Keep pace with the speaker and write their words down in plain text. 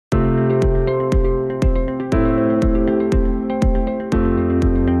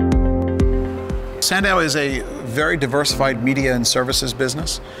Sandow is a very diversified media and services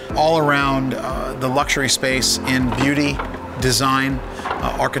business, all around the luxury space in beauty, design,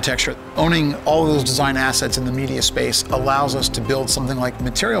 architecture. Owning all of those design assets in the media space allows us to build something like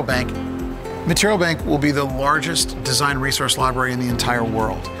Material Bank. Material Bank will be the largest design resource library in the entire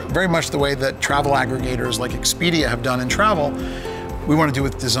world. Very much the way that travel aggregators like Expedia have done in travel, we want to do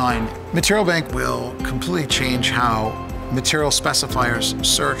with design. Material Bank will completely change how material specifiers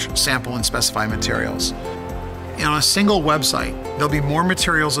search, sample, and specify materials. On a single website, there'll be more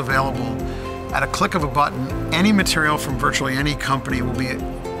materials available. At a click of a button, any material from virtually any company will be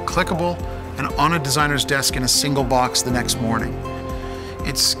clickable and on a designer's desk in a single box the next morning.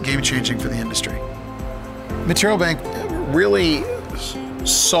 It's game-changing for the industry. Material Bank really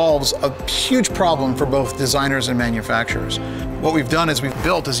solves a huge problem for both designers and manufacturers. What we've done is we've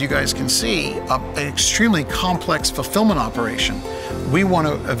built, as you guys can see, an extremely complex fulfillment operation. We want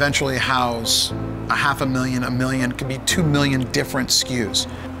to eventually house 500,000, 1 million, could be 2 million different SKUs.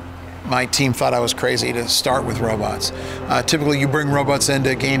 My team thought I was crazy to start with robots. Typically you bring robots in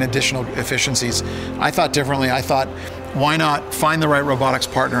to gain additional efficiencies. I thought differently. I thought, why not find the right robotics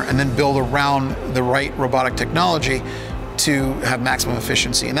partner and then build around the right robotic technology to have maximum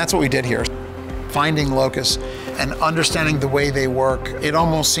efficiency? And that's what we did here. Finding Locus and understanding the way they work, it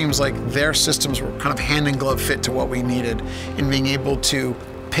almost seems like their systems were kind of hand-in-glove fit to what we needed in being able to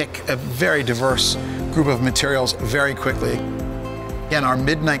pick a very diverse group of materials very quickly. Again, our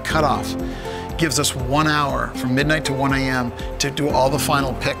midnight cutoff gives us 1 hour from midnight to 1 a.m. to do all the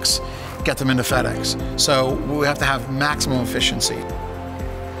final picks, get them into FedEx. So we have to have maximum efficiency.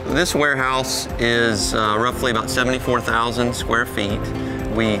 This warehouse is roughly about 74,000 square feet.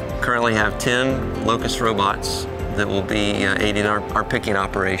 We currently have 10 Locus robots that will be aiding our picking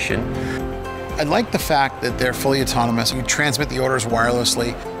operation. I like the fact that they're fully autonomous. You transmit the orders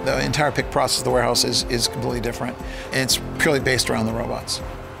wirelessly. The entire pick process of the warehouse is completely different. And it's purely based around the robots.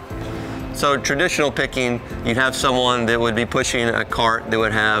 So traditional picking, you'd have someone that would be pushing a cart that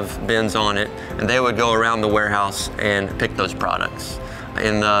would have bins on it, and they would go around the warehouse and pick those products.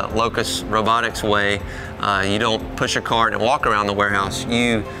 In the Locus Robotics way, you don't push a cart and walk around the warehouse.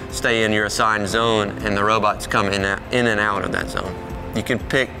 You stay in your assigned zone, and the robots come in and out of that zone. You can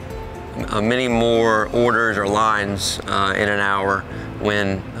pick many more orders or lines in an hour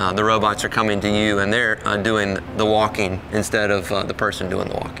when the robots are coming to you and they're doing the walking instead of the person doing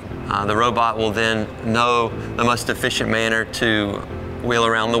the walking. The robot will then know the most efficient manner to wheel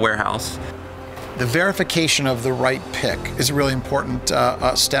around the warehouse. The verification of the right pick is a really important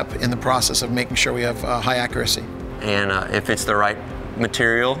step in the process of making sure we have high accuracy. And if it's the right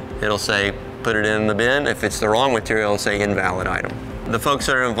material, it'll say put it in the bin. If it's the wrong material, it'll say invalid item. The folks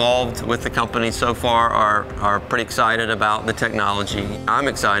that are involved with the company so far are pretty excited about the technology. I'm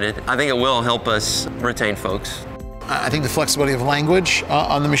excited. I think it will help us retain folks. I think the flexibility of language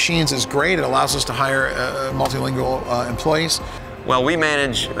on the machines is great. It allows us to hire multilingual employees. Well, we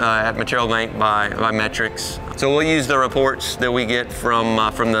manage at Material Bank by metrics. So we'll use the reports that we get from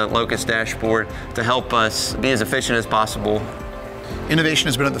the Locus dashboard to help us be as efficient as possible. Innovation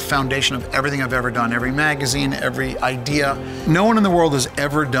has been at the foundation of everything I've ever done, every magazine, every idea. No one in the world has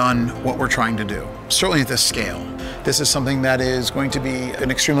ever done what we're trying to do, certainly at this scale. This is something that is going to be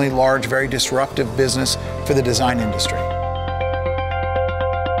an extremely large, very disruptive business for the design industry.